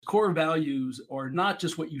core values are not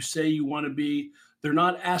just what you say you want to be. They're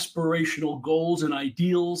not aspirational goals and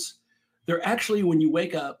ideals. They're actually, when you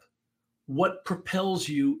wake up, what propels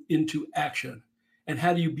you into action, and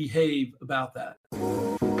how do you behave about that?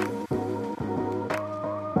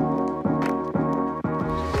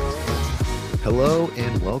 Hello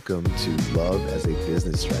and welcome to Love as a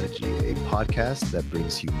Business Strategy, a podcast that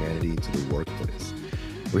brings humanity to the workplace.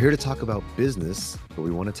 We're here to talk about business, but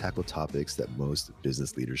we want to tackle topics that most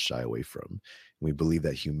business leaders shy away from. And we believe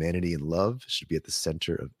that humanity and love should be at the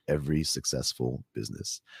center of every successful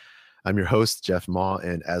business. I'm your host, Jeff Ma,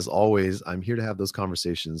 and as always, I'm here to have those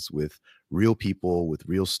conversations with real people, with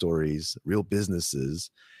real stories, real businesses.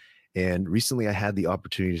 And recently I had the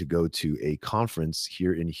opportunity to go to a conference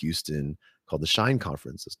here in Houston called the Shine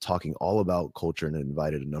Conference. It's talking all about culture, and it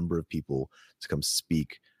invited a number of people to come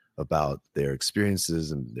speak about their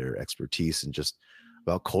experiences and their expertise and just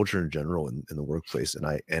about culture in general in the workplace.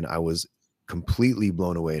 And I was completely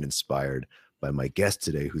blown away and inspired by my guest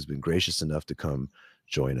today, who's been gracious enough to come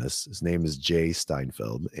join us. His name is Jay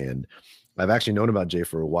Steinfeld, and I've actually known about Jay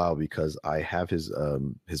for a while because I have his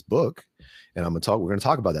book, and we're going to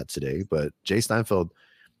talk about that today. But Jay Steinfeld,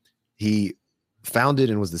 he founded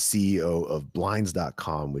and was the CEO of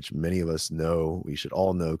blinds.com, which many of us know, we should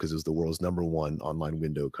all know, because it was the world's #1 online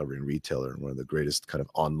window covering retailer and one of the greatest kind of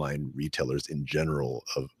online retailers in general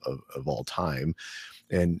of all time.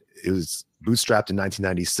 And it was bootstrapped in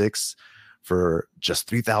 1996 for just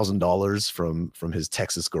 $3,000 from his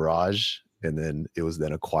Texas garage. And then it was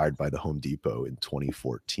then acquired by the Home Depot in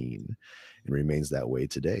 2014 and remains that way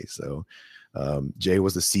today. So Jay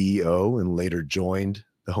was the CEO and later joined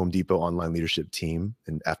the Home Depot online leadership team.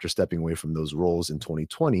 And after stepping away from those roles in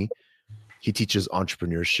 2020, he teaches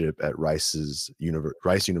entrepreneurship at Rice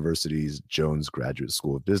University's Jones Graduate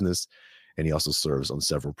School of Business. And he also serves on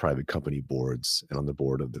several private company boards and on the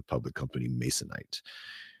board of the public company Masonite.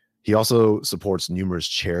 He also supports numerous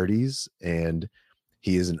charities, and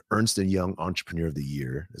he is an Ernst & Young Entrepreneur of the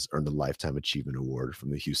Year, has earned a Lifetime Achievement Award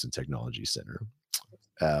from the Houston Technology Center.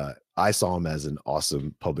 I saw him as an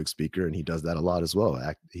awesome public speaker, and he does that a lot as well.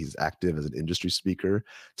 He's active as an industry speaker,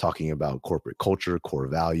 talking about corporate culture, core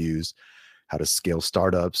values, how to scale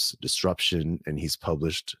startups, disruption, and he's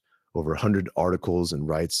published over 100 articles and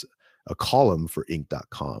writes a column for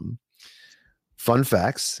Inc.com. Fun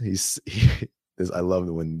facts, I love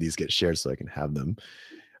when these get shared so I can have them.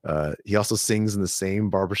 He also sings in the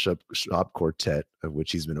same barbershop quartet of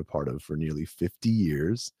which he's been a part of for nearly 50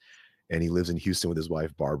 years. And he lives in Houston with his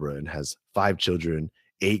wife, Barbara, and has 5 children,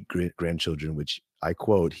 8 grandchildren, which I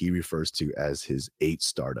quote, he refers to as his 8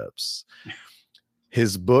 startups.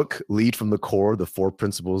 His book, Lead from the Core, The 4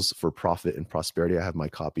 Principles for Profit and Prosperity, I have my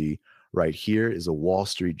copy right here, is a Wall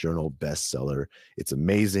Street Journal bestseller. It's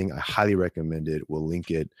amazing. I highly recommend it. We'll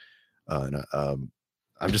link it. I'm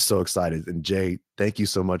just so excited. And Jay, thank you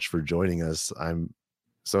so much for joining us. I'm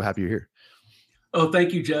so happy you're here. Oh,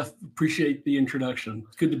 thank you, Jeff. Appreciate the introduction.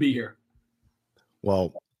 It's good to be here.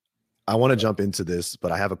 Well, I want to jump into this,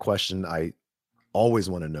 but I have a question I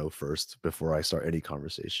always want to know first before I start any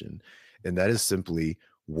conversation. And that is simply,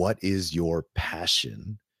 what is your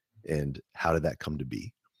passion and how did that come to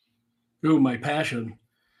be? Oh, my passion.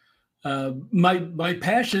 My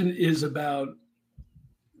passion is about,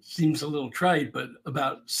 seems a little trite, but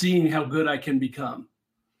about seeing how good I can become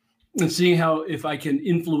and seeing how, if I can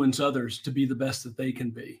influence others to be the best that they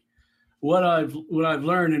can be. What I've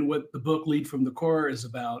learned, and what the book Lead from the Core is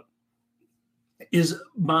about, is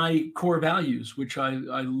my core values, which I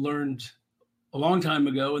learned a long time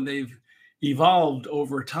ago, and they've evolved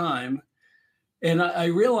over time. And I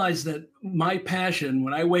realized that my passion,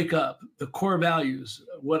 when I wake up, the core values,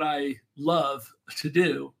 what I love to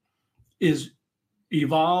do is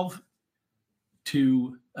evolve,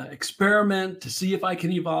 to experiment, to see if I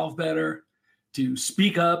can evolve better, to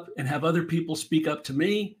speak up and have other people speak up to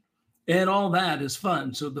me. And all that is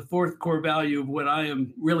fun. So the 4th core value of what I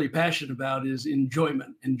am really passionate about is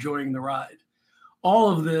enjoyment, enjoying the ride. All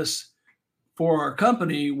of this for our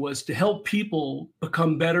company was to help people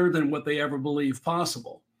become better than what they ever believed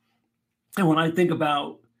possible. And when I think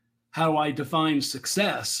about how I define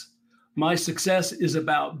success, my success is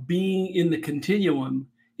about being in the continuum,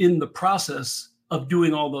 in the process of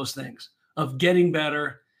doing all those things, of getting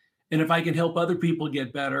better. And if I can help other people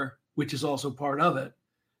get better, which is also part of it,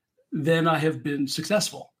 then I have been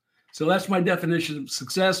successful. So that's my definition of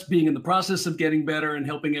success, being in the process of getting better and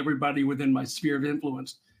helping everybody within my sphere of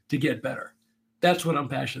influence to get better. That's what I'm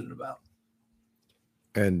passionate about.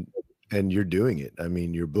 And you're doing it. I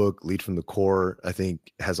mean, your book, Lead from the Core, I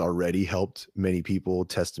think has already helped many people,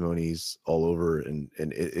 testimonies all over. And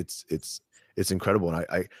it's it's incredible. And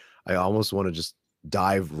I almost want to just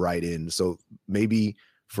dive right in. So maybe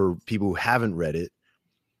for people who haven't read it,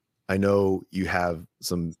 I know you have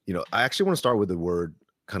some, I actually want to start with the word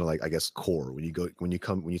kind of like, I guess, core. When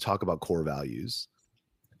you talk about core values,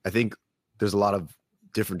 I think there's a lot of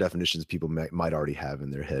different definitions people might already have in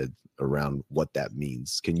their head around what that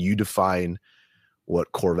means. Can you define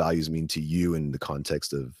what core values mean to you in the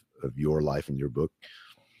context of your life and your book?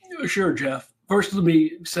 Sure, Jeff. First, let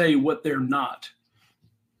me say what they're not.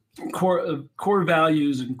 Core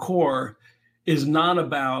values and core is not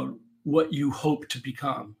about what you hope to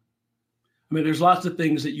become. I mean, there's lots of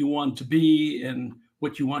things that you want to be and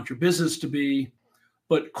what you want your business to be,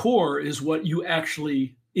 but core is what you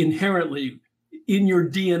actually inherently in your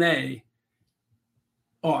DNA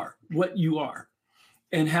are, what you are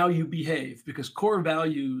and how you behave, because core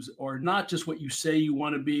values are not just what you say you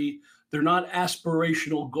want to be. They're not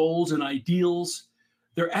aspirational goals and ideals.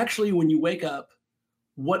 They're actually, when you wake up,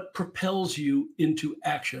 what propels you into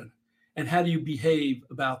action and how do you behave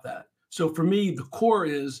about that? So for me, the core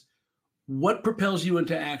is what propels you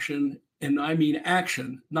into action. And I mean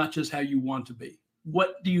action, not just how you want to be.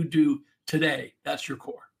 What do you do today? That's your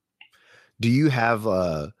core. Do you have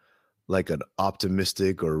like an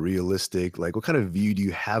optimistic or realistic, like what kind of view do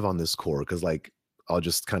you have on this core? Because like, I'll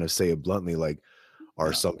just kind of say it bluntly, like,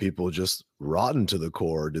 are some people just rotten to the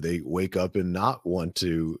core? Do they wake up and not want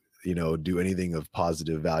to, do anything of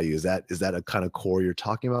positive value? Is that a kind of core you're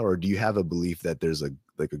talking about? Or do you have a belief that there's a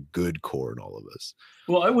good core in all of us?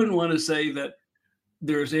 Well, I wouldn't want to say that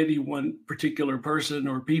there's any one particular person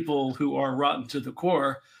or people who are rotten to the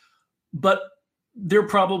core, but there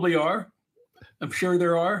probably are. I'm sure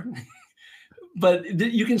there are. But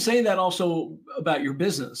you can say that also about your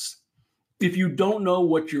business. If you don't know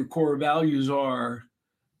what your core values are,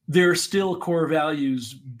 there are still core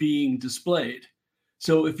values being displayed.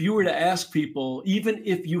 So if you were to ask people, even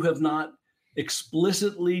if you have not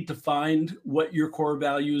explicitly defined what your core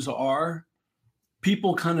values are,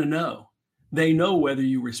 people kind of know. They know whether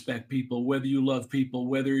you respect people, whether you love people,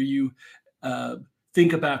 whether you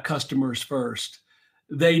think about customers first.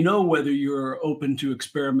 They know whether you're open to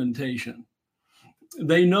experimentation.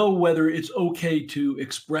 They know whether it's okay to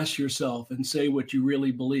express yourself and say what you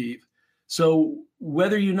really believe. So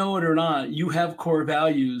whether you know it or not, you have core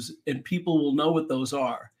values and people will know what those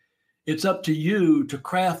are. It's up to you to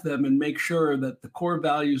craft them and make sure that the core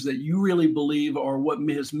values that you really believe are what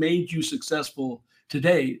has made you successful to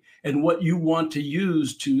date and what you want to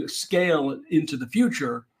use to scale into the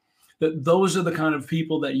future, that those are the kind of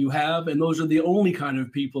people that you have, and those are the only kind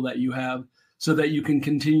of people that you have, so that you can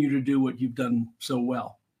continue to do what you've done so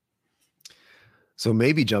well. So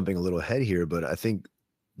maybe jumping a little ahead here, but I think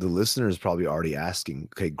the listener is probably already asking,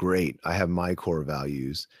 okay, great, I have my core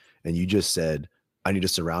values. And you just said, I need to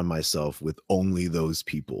surround myself with only those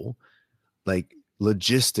people. Like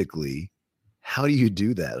logistically, how do you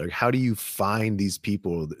do that? Like, how do you find these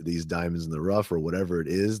people, these diamonds in the rough or whatever it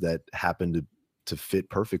is that happen to fit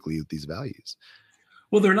perfectly with these values?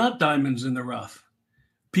 Well, they're not diamonds in the rough.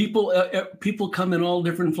 People come in all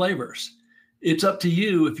different flavors. It's up to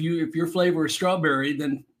you. If your flavor is strawberry,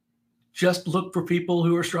 then just look for people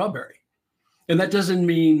who are strawberry. And that doesn't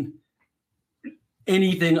mean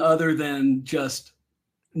anything other than just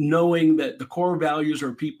knowing that the core values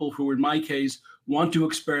are people who, in my case, want to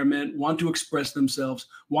experiment, want to express themselves,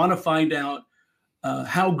 want to find out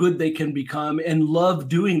how good they can become and love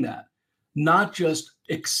doing that, not just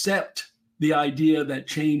accept the idea that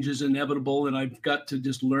change is inevitable and I've got to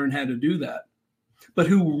just learn how to do that, but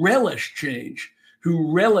who relish change,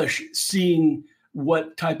 who relish seeing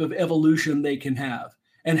what type of evolution they can have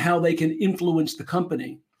and how they can influence the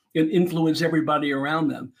company and influence everybody around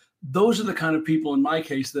them. Those are the kind of people, in my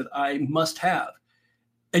case, that I must have.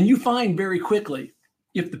 And you find very quickly,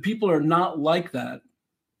 if the people are not like that,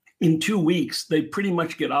 in 2 weeks, they pretty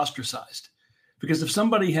much get ostracized. Because if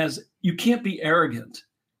somebody you can't be arrogant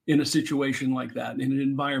in a situation like that, in an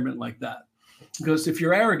environment like that. Because if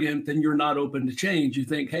you're arrogant, then you're not open to change. You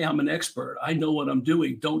think, hey, I'm an expert. I know what I'm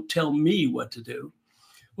doing. Don't tell me what to do.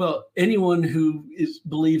 Well, anyone who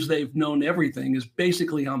believes they've known everything is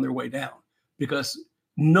basically on their way down, because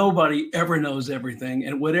nobody ever knows everything.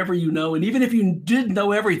 And whatever you know, and even if you did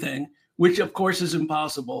know everything, which of course is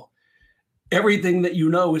impossible, everything that you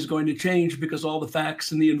know is going to change, because all the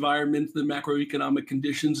facts and the environment, the macroeconomic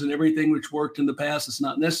conditions and everything which worked in the past is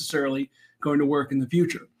not necessarily going to work in the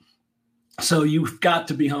future. So you've got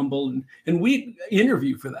to be humble. And we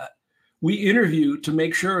interview for that. We interview to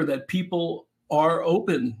make sure that people are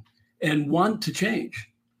open and want to change.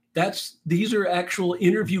 These are actual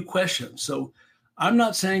interview questions. So I'm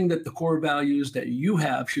not saying that the core values that you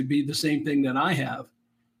have should be the same thing that I have,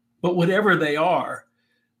 but whatever they are,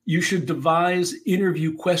 you should devise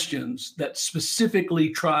interview questions that specifically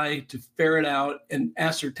try to ferret out and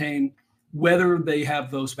ascertain whether they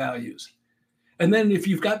have those values. And then if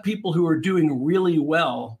you've got people who are doing really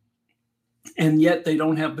well and yet they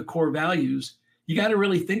don't have the core values, you got to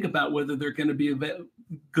really think about whether they're going to be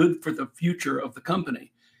good for the future of the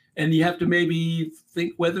company. And you have to maybe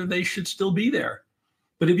think whether they should still be there.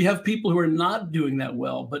 But if you have people who are not doing that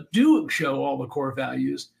well, but do show all the core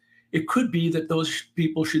values, it could be that those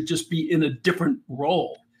people should just be in a different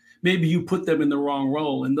role. Maybe you put them in the wrong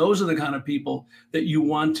role. And those are the kind of people that you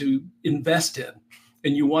want to invest in.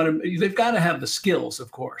 And you want to, they've got to have the skills,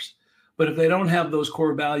 of course. But if they don't have those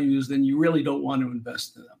core values, then you really don't want to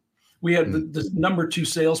invest in them. We had the number 2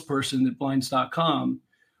 salesperson at Blinds.com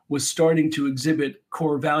was starting to exhibit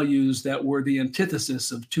core values that were the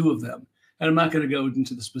antithesis of 2 of them. And I'm not going to go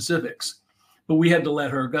into the specifics, but we had to let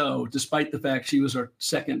her go, despite the fact she was our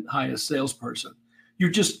second highest salesperson. You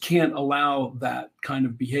just can't allow that kind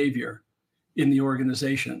of behavior in the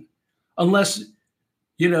organization unless,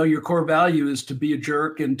 you know, your core value is to be a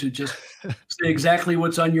jerk and to just say exactly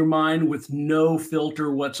what's on your mind with no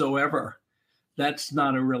filter whatsoever. That's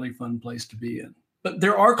not a really fun place to be in. But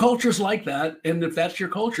there are cultures like that. And if that's your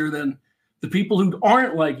culture, then the people who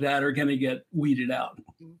aren't like that are going to get weeded out.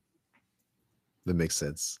 That makes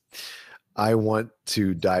sense. I want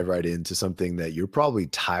to dive right into something that you're probably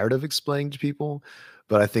tired of explaining to people,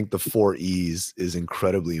 but I think the 4 E's is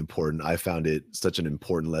incredibly important. I found it such an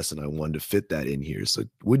important lesson. I wanted to fit that in here. So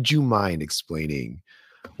would you mind explaining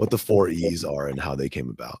what the 4 E's are and how they came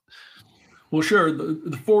about? Well, sure.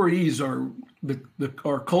 The 4 E's are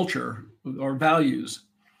our culture, our values,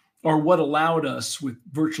 are what allowed us with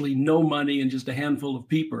virtually no money and just a handful of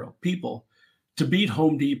people to beat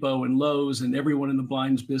Home Depot and Lowe's and everyone in the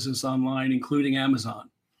blinds business online, including Amazon.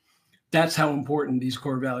 That's how important these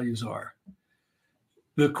core values are.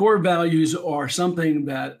 The core values are something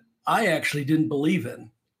that I actually didn't believe in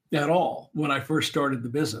at all when I first started the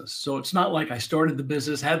business. So it's not like I started the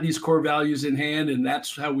business, had these core values in hand, and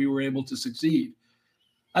that's how we were able to succeed.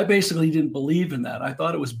 I basically didn't believe in that. I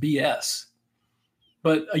thought it was BS.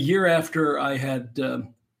 But a year after I had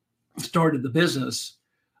started the business,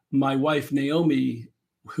 my wife, Naomi,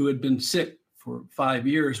 who had been sick for 5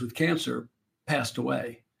 years with cancer, passed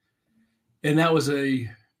away. And that was a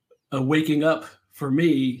waking up for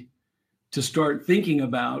me to start thinking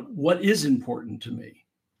about what is important to me.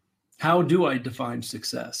 How do I define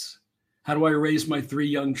success? How do I raise my 3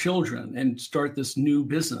 young children and start this new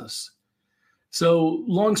business? So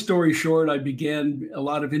long story short, I began a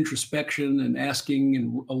lot of introspection and asking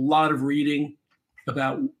and a lot of reading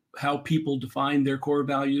about how people define their core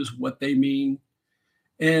values, what they mean,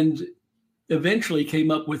 and eventually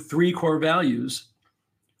came up with 3 core values,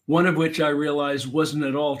 one of which I realized wasn't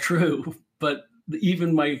at all true, but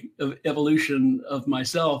even my evolution of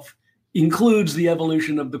myself includes the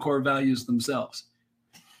evolution of the core values themselves.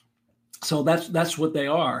 So that's what they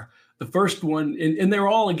are. The first one, and they're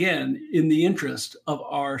all, again, in the interest of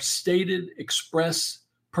our stated express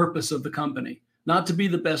purpose of the company, not to be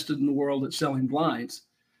the best in the world at selling blinds,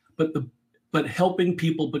 but helping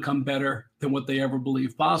people become better than what they ever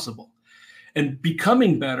believed possible. And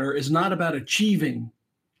becoming better is not about achieving.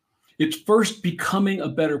 It's first becoming a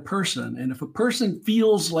better person. And if a person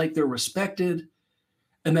feels like they're respected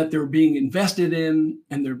and that they're being invested in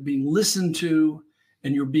and they're being listened to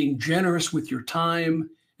and you're being generous with your time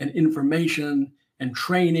and information and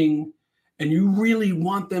training, and you really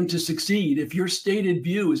want them to succeed, if your stated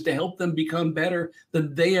view is to help them become better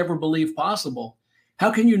than they ever believed possible, how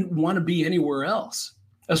can you want to be anywhere else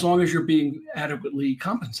as long as you're being adequately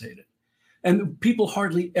compensated? And people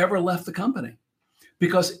hardly ever left the company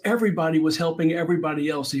because everybody was helping everybody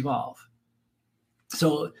else evolve.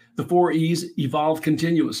 So the 4 E's evolve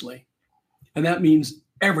continuously. And that means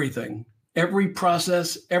everything, every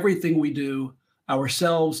process, everything we do,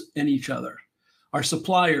 ourselves and each other, our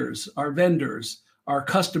suppliers, our vendors, our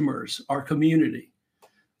customers, our community.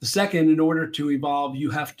 The second, in order to evolve, you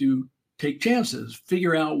have to take chances,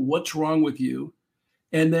 figure out what's wrong with you,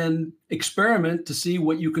 and then experiment to see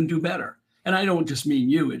what you can do better. And I don't just mean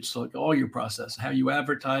you, it's like all your process, how you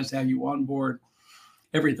advertise, how you onboard,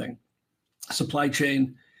 everything, supply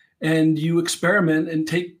chain, and you experiment and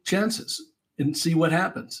take chances and see what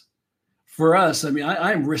happens. For us, I mean,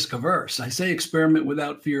 I'm risk averse. I say experiment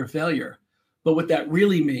without fear of failure, but what that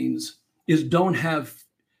really means is don't have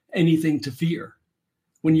anything to fear.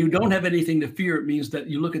 When you don't have anything to fear, it means that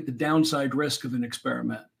you look at the downside risk of an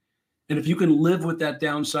experiment. And if you can live with that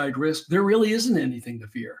downside risk, there really isn't anything to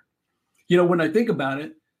fear. When I think about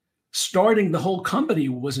it, starting the whole company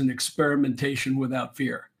was an experimentation without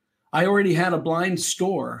fear. I already had a blind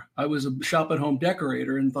store. I was a shop at home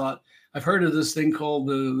decorator and thought, I've heard of this thing called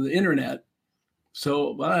the internet.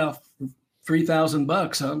 So, well,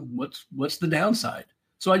 $3,000, huh? What's the downside?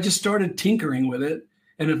 So I just started tinkering with it.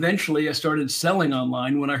 And eventually I started selling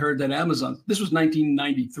online when I heard that Amazon, this was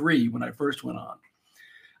 1993 when I first went on.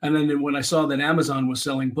 And then when I saw that Amazon was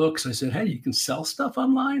selling books, I said, hey, you can sell stuff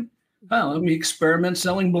online? Well, let me experiment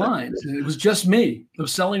selling blinds. And it was just me. I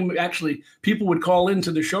was selling, actually, people would call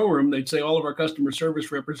into the showroom. They'd say, all of our customer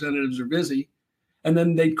service representatives are busy. And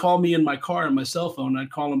then they'd call me in my car on my cell phone. And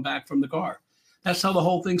I'd call them back from the car. That's how the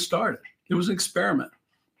whole thing started. It was an experiment.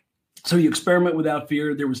 So you experiment without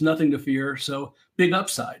fear. There was nothing to fear. So big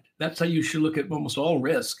upside. That's how you should look at almost all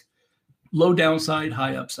risk. Low downside,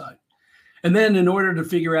 high upside. And then in order to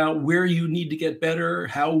figure out where you need to get better,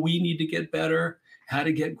 how we need to get better, how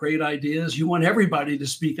to get great ideas, you want everybody to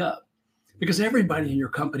speak up, because everybody in your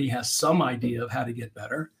company has some idea of how to get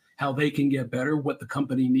better, how they can get better, what the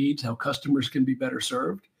company needs, how customers can be better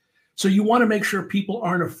served. So you want to make sure people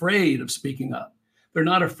aren't afraid of speaking up. They're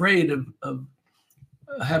not afraid of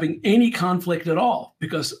having any conflict at all,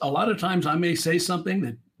 because a lot of times I may say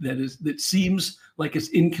something that seems like it's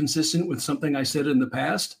inconsistent with something I said in the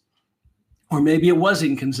past, or maybe it was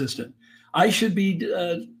inconsistent. I should be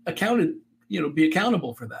be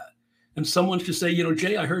accountable for that. And someone should say,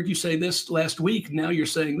 Jay, I heard you say this last week. Now you're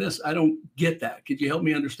saying this. I don't get that. Could you help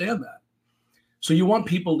me understand that? So you want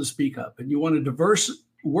people to speak up, and you want a diverse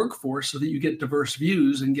workforce so that you get diverse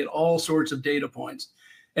views and get all sorts of data points.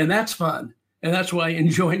 And that's fun. And that's why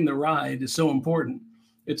enjoying the ride is so important.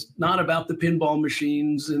 It's not about the pinball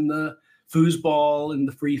machines and the foosball and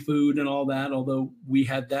the free food and all that, although we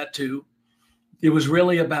had that too. It was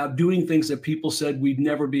really about doing things that people said we'd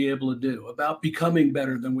never be able to do, about becoming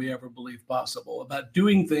better than we ever believed possible, about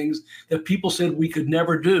doing things that people said we could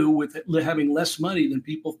never do with having less money than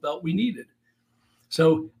people felt we needed.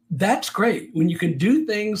 So that's great when you can do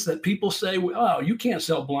things that people say, oh, you can't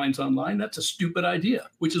sell blinds online. That's a stupid idea,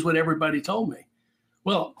 which is what everybody told me.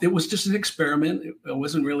 Well, it was just an experiment. I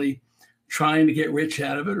wasn't really trying to get rich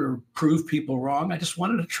out of it or prove people wrong. I just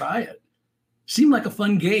wanted to try it. It seemed like a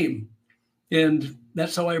fun game. And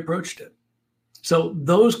that's how I approached it. So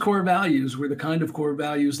those core values were the kind of core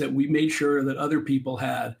values that we made sure that other people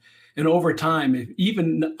had. And over time,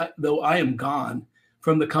 even though I am gone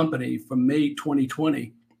from the company from May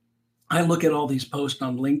 2020, I look at all these posts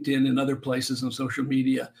on LinkedIn and other places on social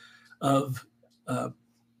media of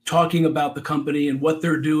talking about the company and what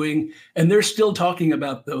they're doing. And they're still talking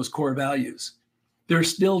about those core values. They're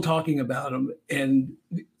still talking about them, and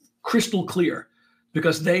crystal clear,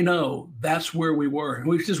 because they know that's where we were,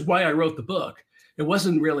 which is why I wrote the book. It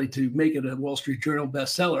wasn't really to make it a Wall Street Journal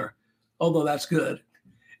bestseller, although that's good.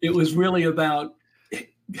 It was really about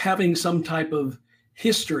having some type of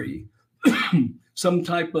history, some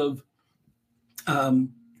type of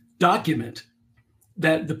document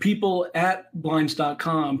that the people at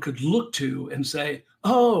blinds.com could look to and say,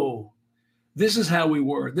 oh, this is how we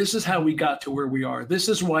were. This is how we got to where we are. This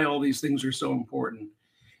is why all these things are so important.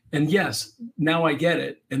 And yes, now I get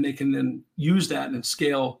it. And they can then use that and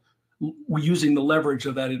scale using the leverage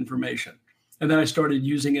of that information. And then I started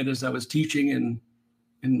using it as I was teaching and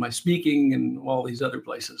in my speaking and all these other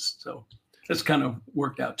places. So that's kind of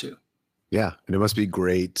worked out too. Yeah. And it must be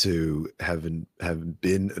great to have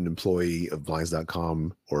been an employee of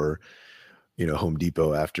blinds.com or, Home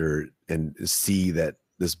Depot after, and see that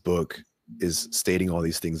this book is stating all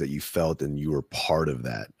these things that you felt and you were part of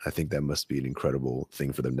that. I think that must be an incredible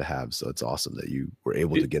thing for them to have. So it's awesome that you were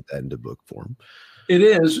able to get that into book form. It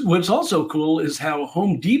is. What's also cool is how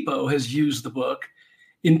Home Depot has used the book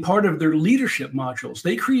in part of their leadership modules.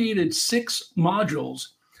 They created 6 modules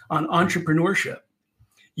on entrepreneurship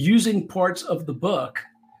using parts of the book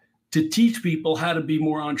to teach people how to be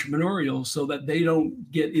more entrepreneurial so that they don't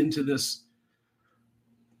get into this,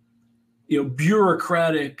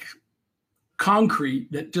 bureaucratic concrete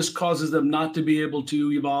that just causes them not to be able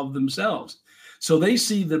to evolve themselves. So they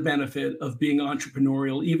see the benefit of being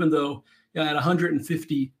entrepreneurial, even though at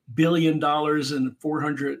 $150 billion and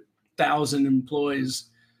 400,000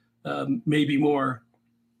 employees, maybe more,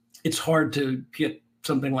 it's hard to get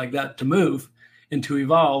something like that to move and to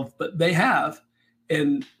evolve, but they have.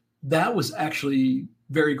 And that was actually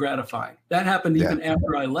very gratifying. That happened even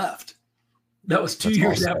after I left. That was 2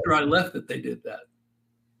 years after I left that they did that.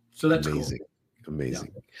 So that's amazing. Cool.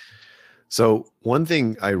 Amazing. Yeah. So one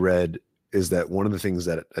thing I read is that one of the things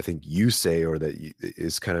that I think you say, or that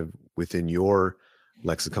is kind of within your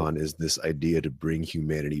lexicon, is this idea to bring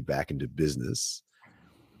humanity back into business.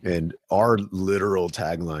 And our literal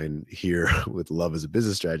tagline here with Love as a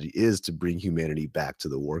Business Strategy is to bring humanity back to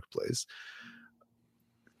the workplace.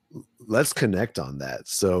 Let's connect on that.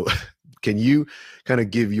 So can you kind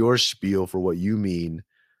of give your spiel for what you mean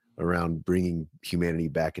around bringing humanity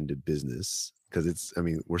back into business? Because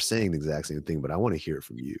we're saying the exact same thing, but I want to hear it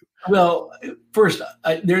from you. Well, first,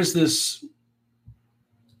 there's this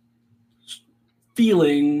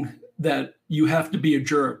feeling that you have to be a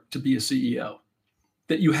jerk to be a CEO,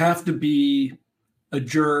 that you have to be a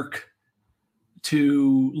jerk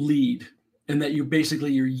to lead, and that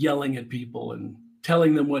you're yelling at people and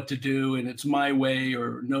telling them what to do, and it's my way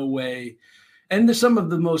or no way. And some of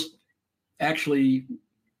the most actually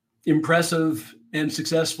impressive and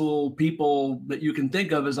successful people that you can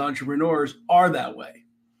think of as entrepreneurs are that way.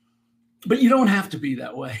 But you don't have to be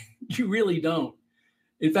that way. You really don't.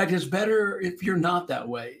 In fact, it's better if you're not that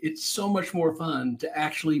way. It's so much more fun to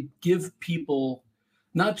actually give people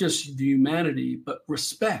not just the humanity, but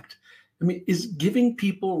respect. I mean, is giving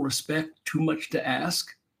people respect too much to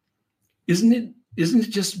ask? Isn't it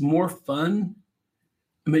just more fun?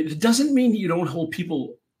 I mean, it doesn't mean you don't hold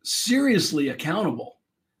people seriously accountable.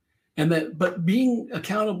 But being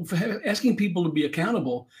accountable, asking people to be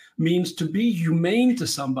accountable means to be humane to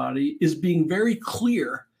somebody is being very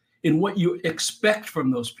clear in what you expect from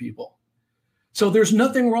those people. So there's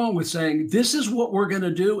nothing wrong with saying, this is what we're going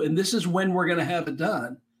to do, and this is when we're going to have it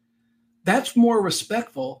done. That's more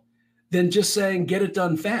respectful than just saying, get it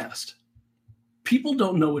done fast. People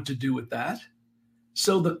don't know what to do with that.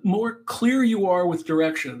 So the more clear you are with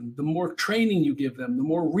direction, the more training you give them, the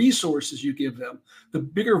more resources you give them, the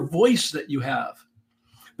bigger voice that you have,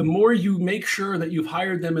 the more you make sure that you've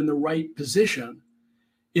hired them in the right position,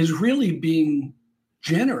 is really being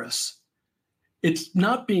generous. It's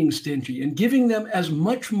not being stingy and giving them as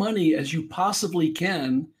much money as you possibly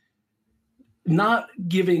can, not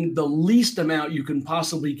giving the least amount you can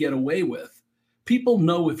possibly get away with. People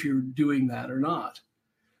know if you're doing that or not.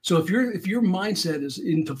 So if your mindset is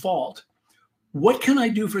in default, what can I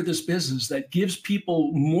do for this business that gives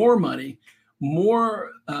people more money,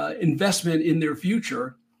 more investment in their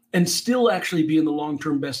future, and still actually be in the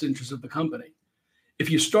long-term best interest of the company? If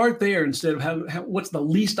you start there instead of what's the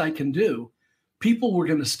least I can do, people were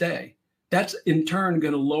going to stay. That's in turn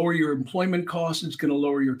going to lower your employment costs. It's going to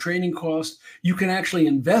lower your training costs. You can actually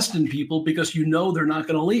invest in people because you know they're not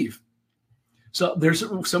going to leave. So there's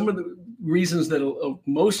some of the reasons that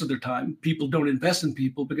most of the time people don't invest in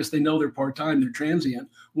people because they know they're part-time, they're transient.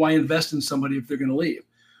 Why invest in somebody if they're going to leave?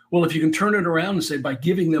 Well, if you can turn it around and say by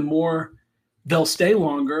giving them more, they'll stay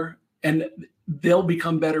longer and they'll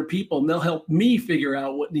become better people and they'll help me figure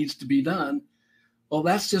out what needs to be done. Well,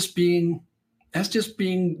 that's just being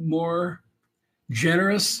more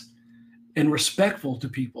generous and respectful to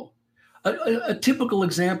people. A typical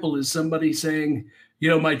example is somebody saying,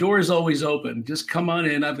 my door is always open. Just come on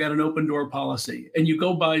in. I've got an open door policy. And you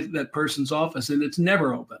go by that person's office and it's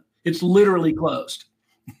never open. It's literally closed.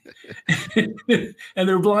 And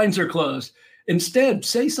their blinds are closed. Instead,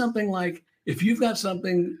 say something like, if you've got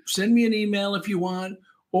something, send me an email if you want,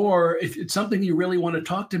 or if it's something you really want to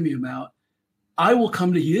talk to me about, I will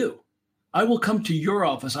come to you. I will come to your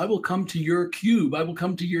office. I will come to your cube. I will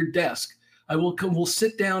come to your desk. We'll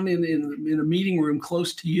sit down in a meeting room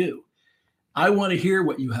close to you. I want to hear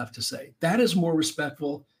what you have to say. That is more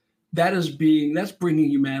respectful. That's bringing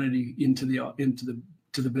humanity into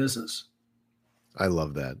the business. I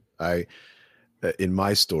love that. In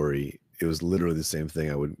my story, it was literally the same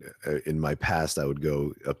thing. In my past, I would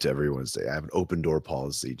go up to everyone and say, I have an open door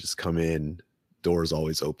policy. Just come in. Door's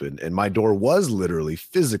always open. And my door was literally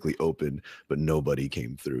physically open, but nobody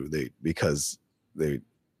came through because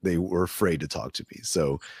they were afraid to talk to me.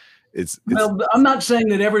 So well, I'm not saying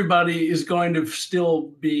that everybody is going to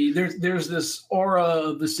still be there's this aura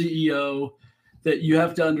of the CEO that you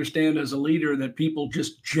have to understand as a leader that people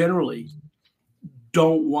just generally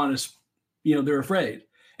don't want to, they're afraid.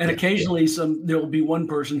 And occasionally there will be one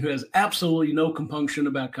person who has absolutely no compunction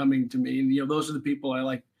about coming to me. And, those are the people I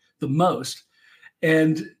like the most.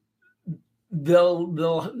 And they'll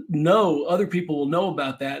know, other people will know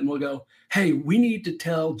about that and will go, hey, we need to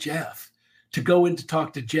tell Jeff to go in to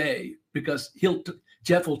talk to Jay because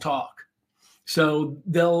Jeff will talk. So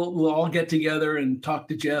we'll all get together and talk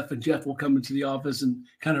to Jeff, and Jeff will come into the office and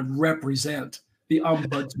kind of represent the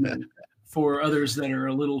ombudsman for others that are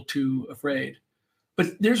a little too afraid.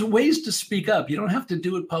 But there's ways to speak up. You don't have to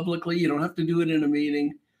do it publicly. You don't have to do it in a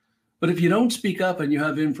meeting. But if you don't speak up and you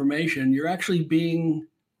have information, you're actually being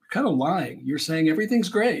kind of lying. You're saying everything's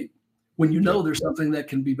great when you know there's something that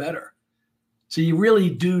can be better. So you really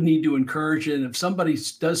do need to encourage it. And if somebody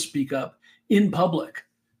does speak up in public,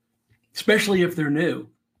 especially if they're new.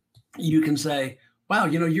 You can say, wow,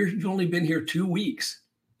 you've only been here 2 weeks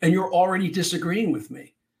and you're already disagreeing with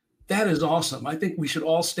me. That is awesome. I think we should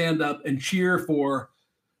all stand up and cheer for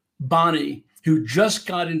Bonnie, who just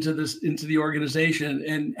got into the organization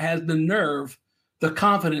and has the nerve, the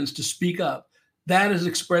confidence to speak up. That is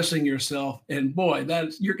expressing yourself. And boy,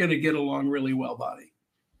 you're going to get along really well, Bonnie.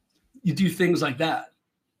 You do things like that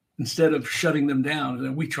instead of shutting them down.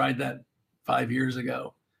 And we tried that 5 years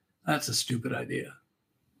ago. That's a stupid idea.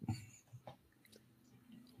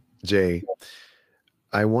 Jay,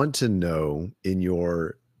 I want to know, in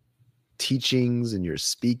your teachings, in your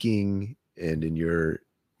speaking, and in your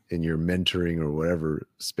mentoring or whatever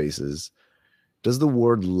spaces, does the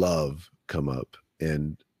word love come up,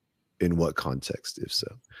 and in what context, if so?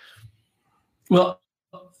 Well,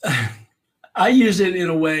 I use it in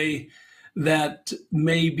a way that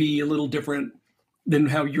may be a little different than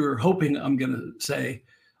how you're hoping I'm going to say.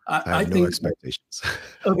 I have no expectations.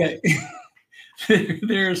 Okay.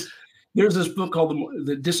 There's this book called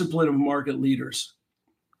The Discipline of Market Leaders.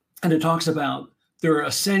 And it talks about there are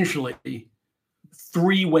essentially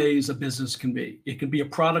 3 ways a business can be. It can be a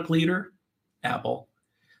product leader, Apple.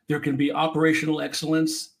 There can be operational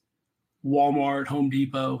excellence, Walmart, Home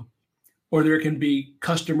Depot, or there can be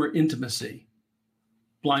customer intimacy,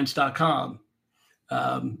 Blinds.com,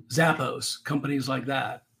 Zappos, companies like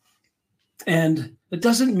that. And it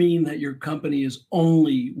doesn't mean that your company is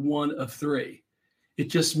only one of 3. It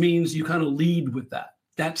just means you kind of lead with that.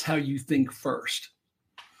 That's how you think first.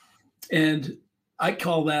 And I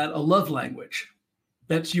call that a love language.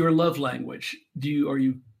 That's your love language. Are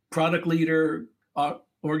you product leader,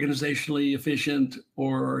 organizationally efficient,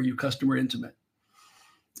 or are you customer intimate?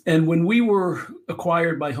 And when we were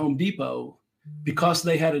acquired by Home Depot, because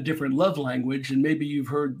they had a different love language, and maybe you've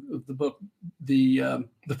heard of the book, the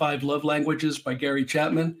 5 Love Languages by Gary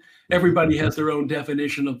Chapman. Everybody has their own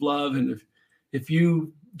definition of love, and if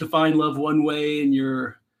you define love one way and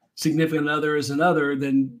your significant other is another,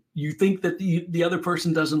 then you think that the other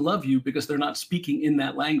person doesn't love you because they're not speaking in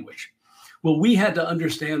that language. Well, we had to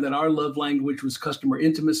understand that our love language was customer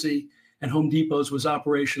intimacy and Home Depot's was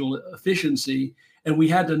operational efficiency. And we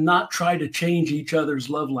had to not try to change each other's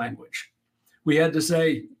love language. We had to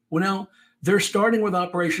say, well, they're starting with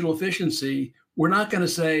operational efficiency. We're not going to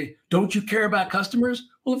say, don't you care about customers?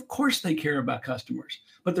 Well, of course they care about customers,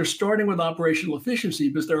 but they're starting with operational efficiency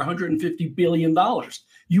because they're $150 billion.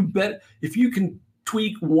 You bet if you can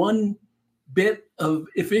tweak one bit of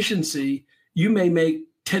efficiency, you may make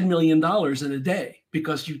 $10 million in a day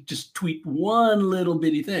because you just tweaked one little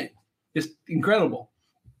bitty thing. It's incredible.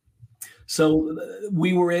 So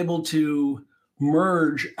we were able to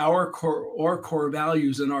merge our core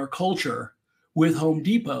values and our culture with Home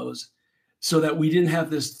Depot's so that we didn't have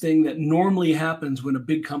this thing that normally happens when a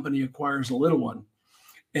big company acquires a little one.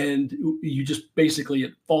 And you just basically,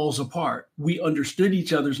 it falls apart. We understood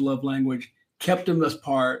each other's love language, kept them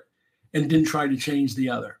apart, and didn't try to change the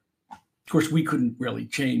other. Of course, we couldn't really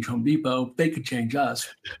change Home Depot. They could change us.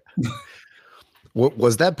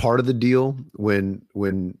 Was that part of the deal when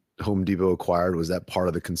Home Depot acquired? Was that part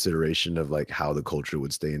of the consideration of like how the culture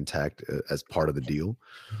would stay intact as part of the deal?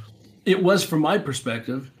 It was, from my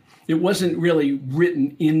perspective. It wasn't really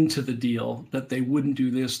written into the deal that they wouldn't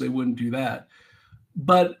do this, they wouldn't do that.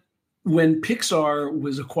 But when Pixar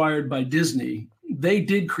was acquired by Disney, they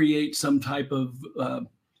did create some type of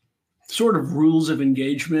sort of rules of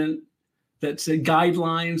engagement that said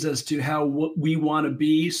guidelines as to how what we want to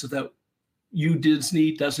be, so that you,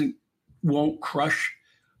 Disney, won't crush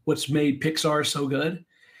what's made Pixar so good.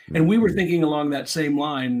 And we were thinking along that same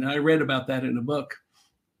line. I read about that in a book.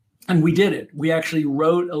 And we did it. We actually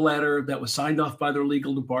wrote a letter that was signed off by their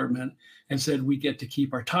legal department and said, we get to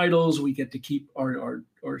keep our titles, we get to keep our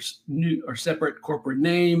separate corporate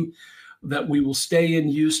name, that we will stay in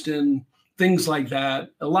Houston, things like that,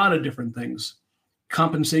 a lot of different things.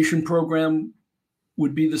 Compensation program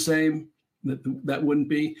would be the same, that wouldn't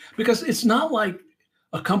be. Because it's not like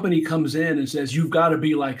a company comes in and says, you've got to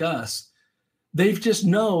be like us. They just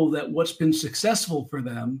know that what's been successful for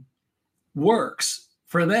them works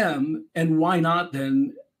for them, and why not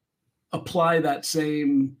then apply that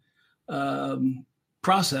same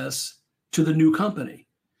process to the new company?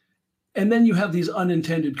 And then you have these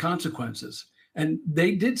unintended consequences. And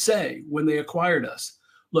they did say when they acquired us,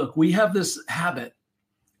 look, we have this habit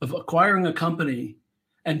of acquiring a company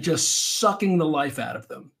and just sucking the life out of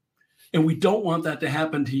them. And we don't want that to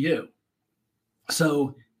happen to you.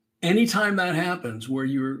 So anytime that happens where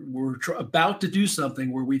we're about to do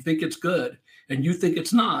something where we think it's good and you think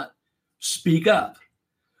it's not, speak up.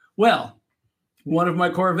 Well, one of my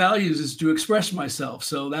core values is to express myself.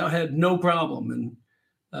 So that had no problem.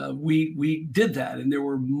 And we did that. And there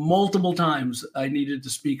were multiple times I needed to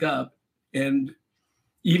speak up. And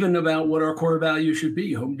even about what our core value should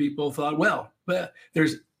be, Home Depot thought, well,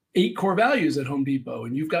 there's 8 core values at Home Depot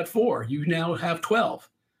and you've got 4. You now have 12.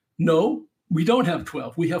 No, we don't have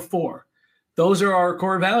 12. We have 4. Those are our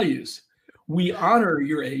core values. We honor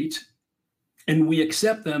your 8 and we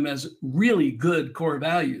accept them as really good core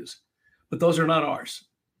values, but those are not ours.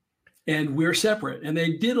 And we're separate. And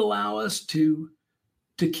they did allow us to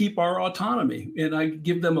keep our autonomy. And I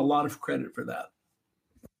give them a lot of credit for that.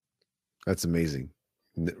 That's amazing.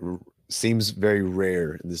 Seems very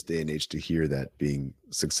rare in this day and age to hear that being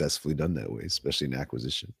successfully done that way, especially in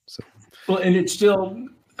acquisition. So, well, and it's still,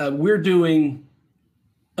 we're doing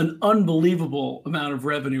an unbelievable amount of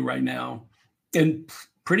revenue right now. And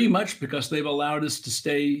pretty much because they've allowed us to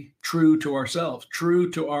stay true to ourselves,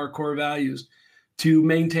 true to our core values, to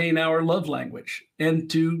maintain our love language, and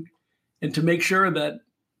to make sure that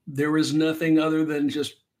there is nothing other than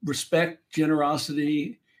just respect,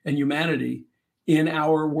 generosity, and humanity in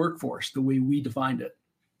our workforce, the way we defined it.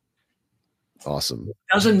 Awesome.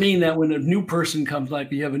 Doesn't mean that when a new person comes,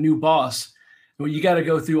 like you have a new boss, well, you got to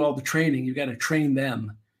go through all the training. You got to train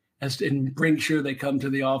them and bring sure they come to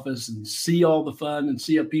the office and see all the fun and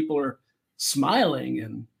see how people are smiling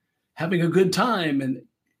and having a good time and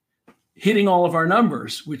hitting all of our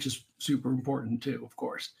numbers, which is super important too, of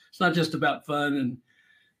course. It's not just about fun and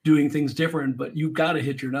doing things different, but you've got to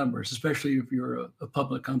hit your numbers, especially if you're a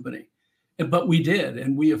public company. But we did,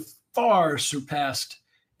 and we have far surpassed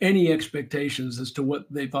any expectations as to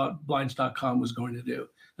what they thought Blinds.com was going to do.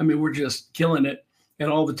 I mean, we're just killing it. And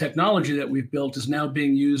all the technology that we've built is now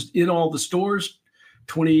being used in all the stores,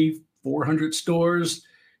 2,400 stores.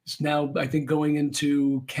 It's now, I think, going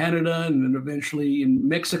into Canada and then eventually in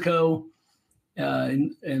Mexico,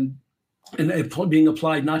 and being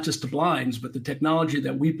applied not just to blinds, but the technology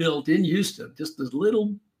that we built in Houston, just this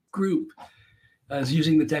little group, is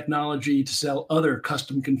using the technology to sell other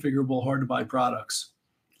custom configurable hard to buy products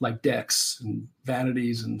like decks and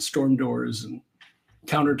vanities and storm doors and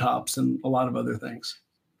countertops and a lot of other things,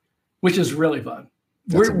 which is really fun.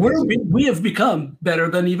 We have become better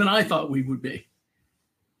than even I thought we would be.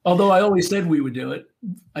 Although I always said we would do it,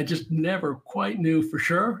 I just never quite knew for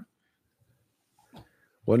sure.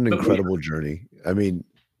 What an incredible journey. I mean,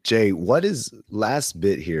 Jay, what is last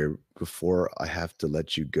bit here before I have to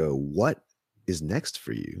let you go? What is next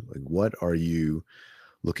for you? Like, what are you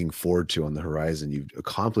looking forward to on the horizon? You've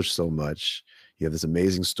accomplished so much. You have this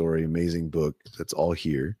amazing story, amazing book that's all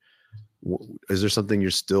here. Is there something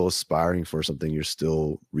you're still aspiring for, something you're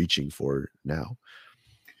still reaching for now?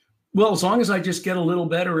 Well, as long as I just get a little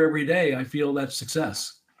better every day, I feel that's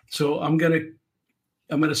success. So I'm going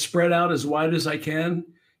to spread out as wide as I can,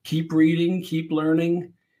 keep reading, keep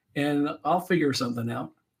learning, and I'll figure something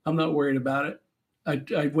out. I'm not worried about it.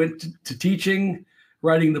 I went to teaching,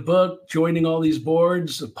 writing the book, joining all these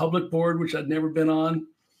boards, a public board, which I'd never been on.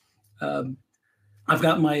 I've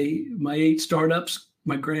got my 8 startups,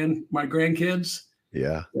 my grandkids.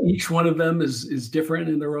 Yeah. Each one of them is different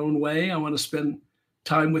in their own way. I want to spend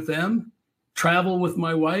time with them, travel with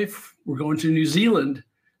my wife. We're going to New Zealand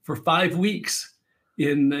for 5 weeks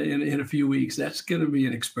in a few weeks. That's going to be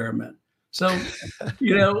an experiment. So,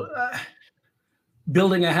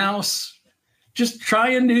 building a house, just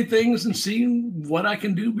trying new things and seeing what I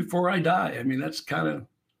can do before I die. I mean, that's kind of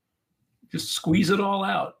just squeeze it all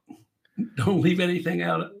out. Don't leave anything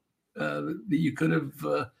out that you could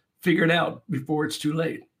have figured out before it's too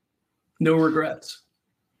late. No regrets.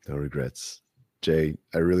 No regrets. Jay,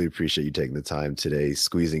 I really appreciate you taking the time today,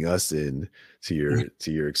 squeezing us in to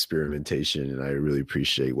your experimentation. And I really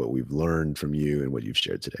appreciate what we've learned from you and what you've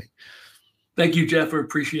shared today. Thank you, Jeff. I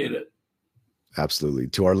appreciate it. Absolutely.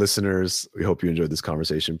 To our listeners, we hope you enjoyed this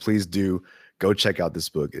conversation. Please do go check out this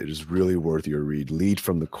book. It is really worth your read. Lead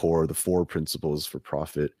from the Core, the 4 Principles for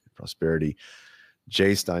Profit and Prosperity.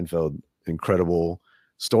 Jay Steinfeld, incredible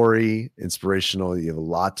story, inspirational. You have a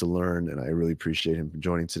lot to learn, and I really appreciate him for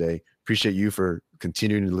joining today. Appreciate you for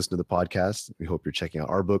continuing to listen to the podcast. We hope you're checking out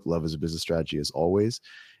our book, Love as a Business Strategy, as always.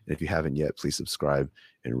 And if you haven't yet, please subscribe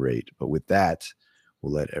and rate. But with that,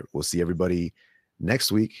 we'll see everybody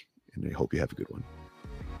next week, and I hope you have a good one.